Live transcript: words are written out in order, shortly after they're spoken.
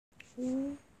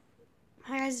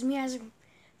Hi guys, it's me Isaac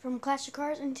from Clash of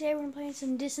Cars, and today we're playing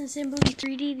some Disassembly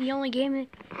 3D, the only game that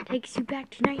takes you back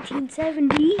to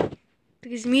 1970,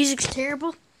 because the music's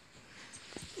terrible.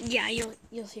 Yeah, you'll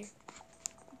hear.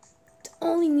 The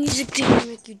only music that can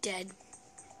make you dead,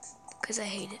 because I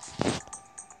hate it.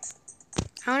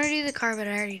 I want to do the car, but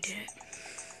I already did it.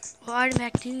 Well,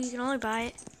 Automatic 2, you can only buy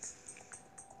it.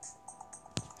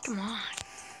 Come on.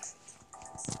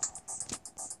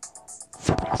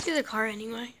 Let's do the car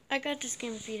anyway. I got this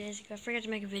game a few days ago. I forgot to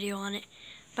make a video on it,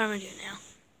 but I'm going to do it now.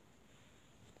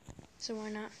 So why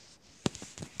not?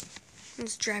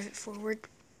 Let's drive it forward.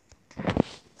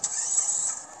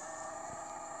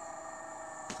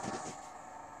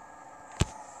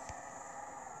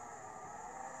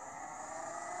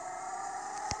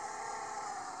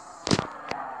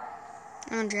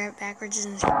 I'm gonna drive it backwards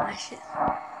and smash it. There's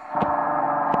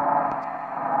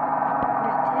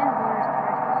 10 bonus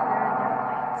cars because there are their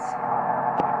lights.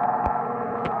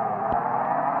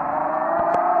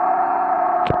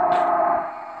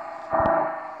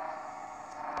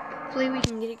 Hopefully we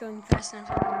can get it going fast enough.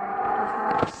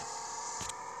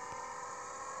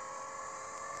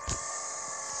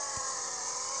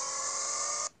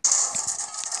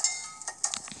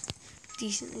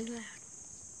 Decently loud.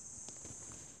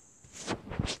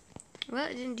 Well,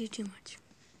 it didn't do too much.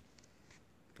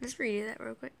 Let's redo that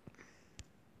real quick.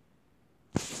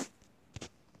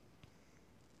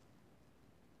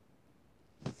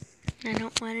 I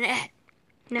don't want it.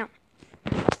 No.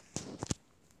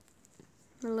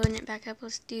 We're loading it back up.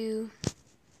 Let's do...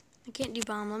 I can't do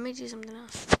bomb. Let me do something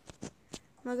else. I'm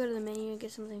gonna go to the menu and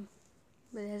get something,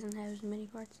 but it doesn't have as many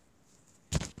parts.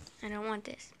 I don't want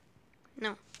this.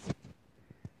 No.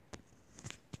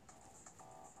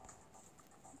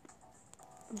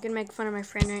 I'm gonna make fun of my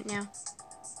friend right now.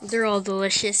 They're all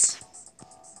delicious.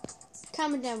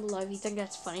 Comment down below if you think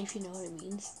that's funny, if you know what it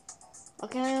means.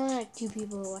 Okay, I only like 2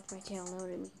 people who watch my channel know what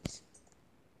it means.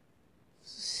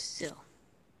 Still.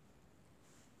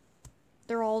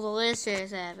 They're all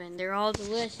delicious, Evan. They're all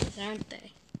delicious, aren't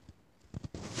they?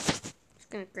 Just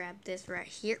gonna grab this right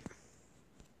here.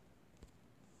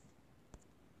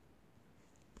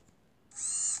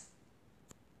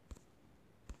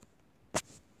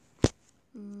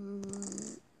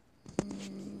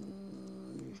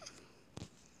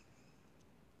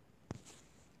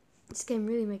 This game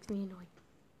really makes me annoyed.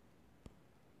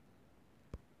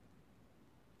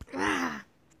 Ah!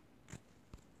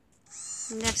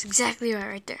 And that's exactly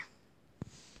right there.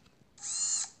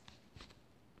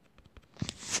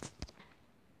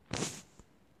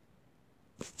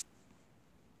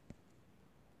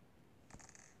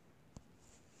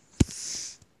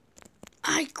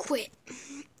 I quit.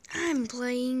 I'm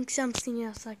playing something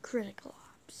else like Critical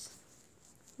Ops.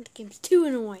 The game's too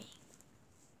annoying.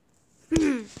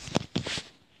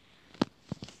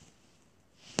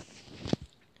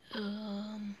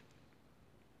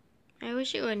 I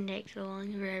wish it wouldn't take so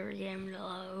long for every game to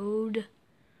load.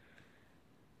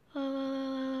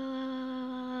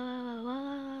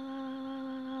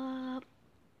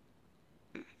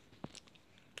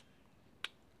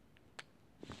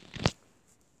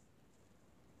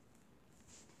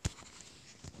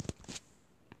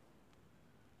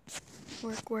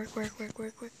 Work. 100%.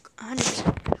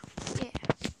 Yeah.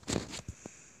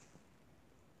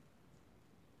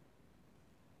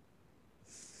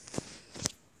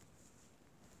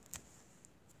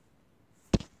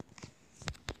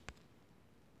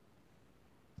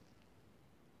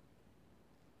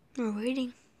 We're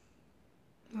waiting.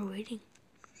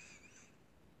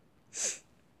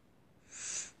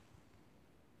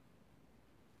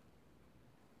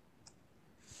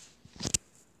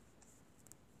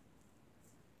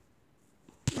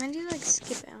 I do like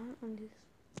skip it. I don't want to do this.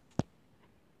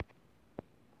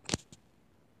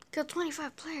 Kill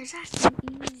 25 players. That's too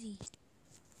easy.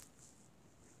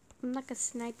 I'm like a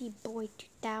Snipey Boy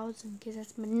 2000 because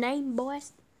that's my name,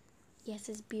 boys. Yes,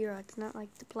 it's Bureau. It's not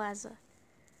like the Plaza.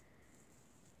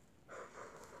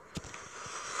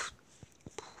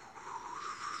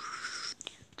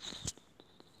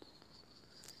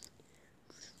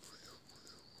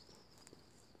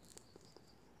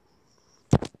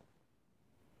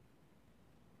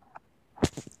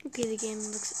 Okay, the game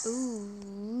looks... Ooh.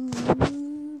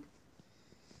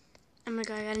 Oh my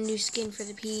god, I got a new skin for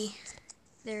the P.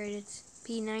 There it is.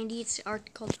 P90. It's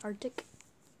called Arctic.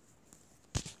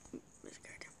 Let's go.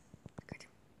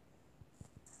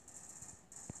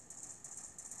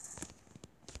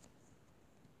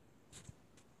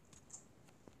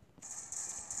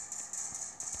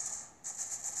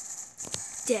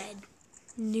 Dead.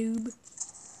 Noob.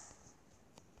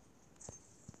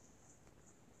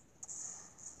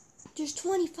 There's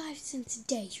 25 cents a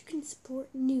day. You can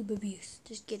support noob abuse.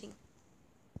 Just kidding.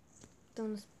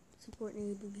 Don't support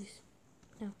noob abuse.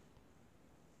 No.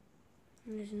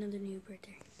 And there's another noob right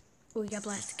there. Oh, we got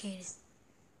blasticated.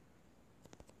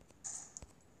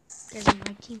 There's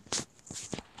my team.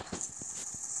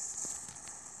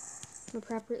 The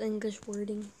proper English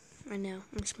wording. I know,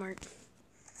 I'm smart.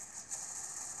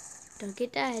 Don't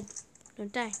get died.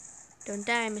 Don't die. Don't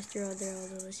die, Mr. All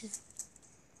Delicious.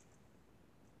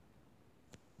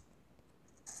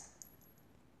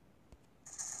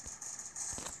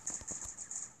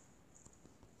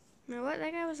 No, what?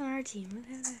 That guy was on our team. What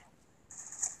the hell?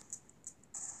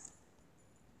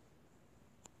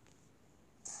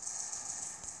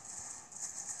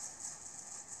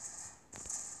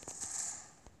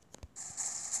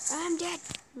 I'm dead.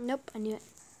 Nope, I knew it.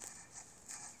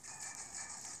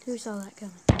 Who saw that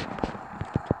coming?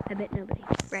 I bet nobody.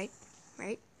 Right?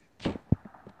 Right? Yeah,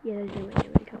 there's no way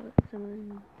nobody called it.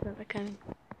 Someone saw that coming.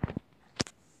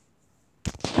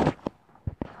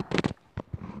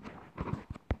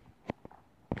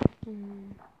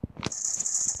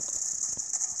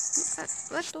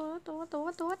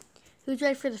 What? Who's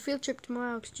ready for the field trip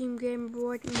tomorrow? Extreme Game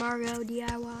Boy, Mario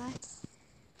DIY.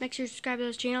 Make sure to subscribe to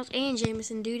those channels and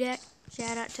Jameson Dudek.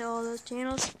 Shout out to all those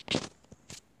channels.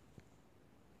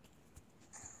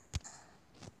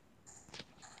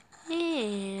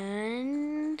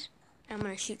 And I'm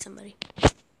gonna shoot somebody.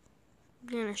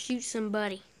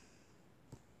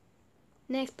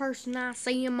 Next person I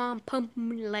see him on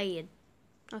pumping lead.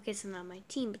 Okay, so not my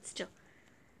team, but still.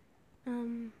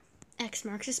 X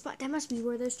marks the spot. That must be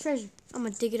where there's treasure. I'm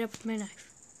gonna dig it up with my knife.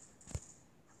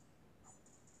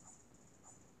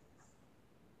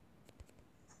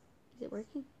 Is it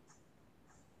working?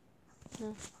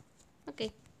 No.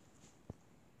 Okay.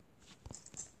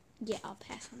 Yeah, I'll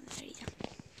pass on that idea.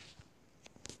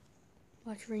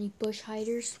 Watch for any bush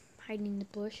hiders hiding in the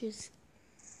bushes.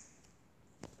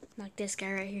 Like this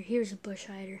guy right here. Here's a bush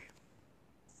hider.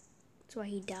 That's why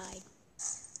he died.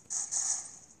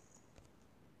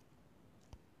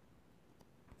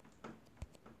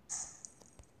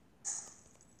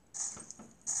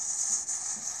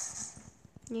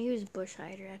 Yeah, he was a bush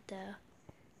hider at the.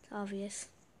 It's obvious.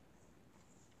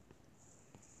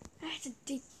 It's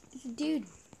a dude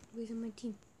who's on my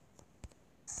team.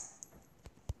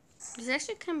 There's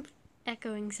actually kind of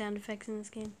echoing sound effects in this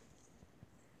game.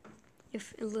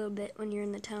 If a little bit when you're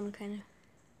in the town, kind of.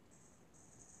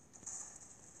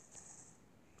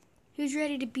 Who's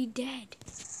ready to be dead?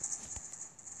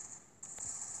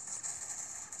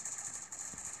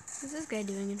 What's this guy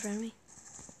doing in front of me?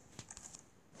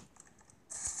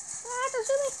 Ah, don't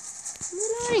shoot me! I'm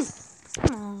reloading!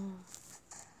 Come on.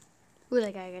 Ooh,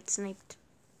 that guy got sniped.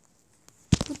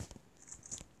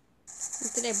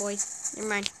 Not today, boys. Never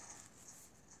mind.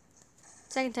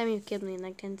 Second time you've killed me in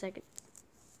like 10 seconds.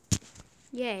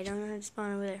 Yeah, I don't know how to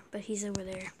spawn over there, but he's over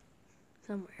there.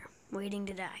 Somewhere. Waiting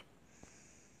to die.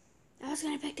 I was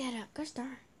gonna pick that up. Gosh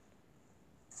darn.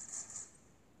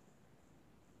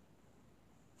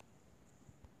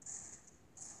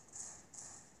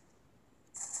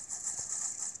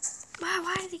 Wow,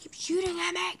 why do they keep shooting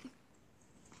at me?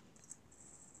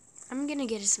 I'm gonna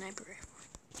get a sniper rifle.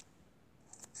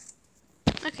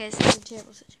 Okay, this is a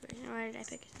terrible situation. Why did I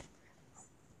pick a sniper?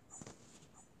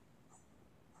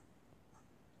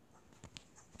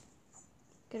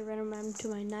 Gotta run around to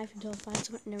my knife until I find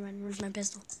someone. Never mind, where's my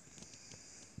pistol?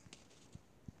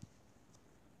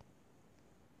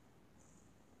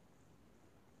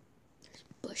 There's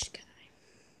a bush guy.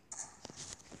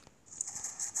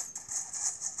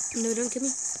 No, don't kill me.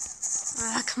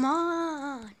 Ah, come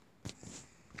on.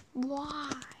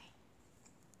 Why?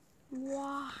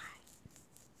 Why?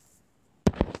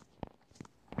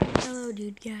 Hello,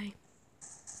 dude guy.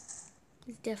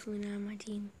 He's definitely not on my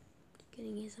team. Just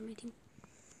kidding, he's on my team.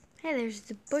 Hey, there's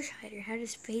the bush hider. How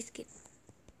does face get?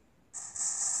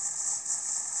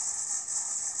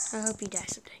 I hope he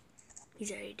dies someday.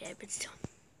 He's already dead, but still.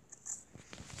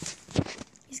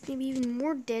 He's gonna be even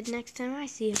more dead next time I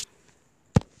see him.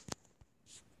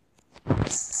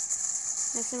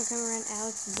 Next time I come around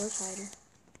Alex the bush hider.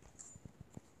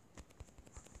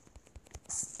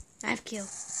 I've killed.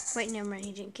 Wait, never mind.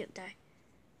 He didn't die.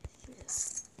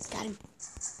 Got him.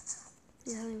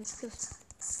 He's holding his skills.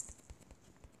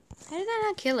 How did I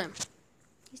not kill him?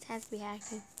 He just has to be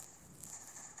hacking.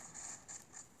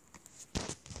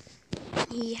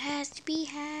 He has to be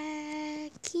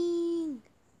hacking.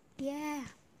 Yeah.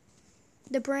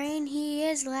 The brain he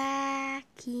is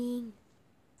lacking.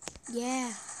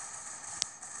 Yeah.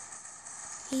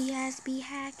 He has to be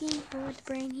hacking for the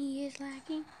brain he is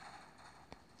lacking.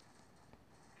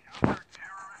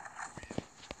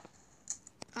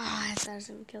 That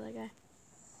doesn't kill that guy.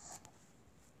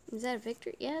 Is that a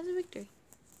victory? Yeah, it's a victory.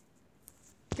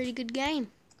 Pretty good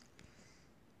game.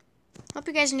 Hope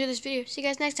you guys enjoyed this video. See you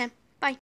guys next time.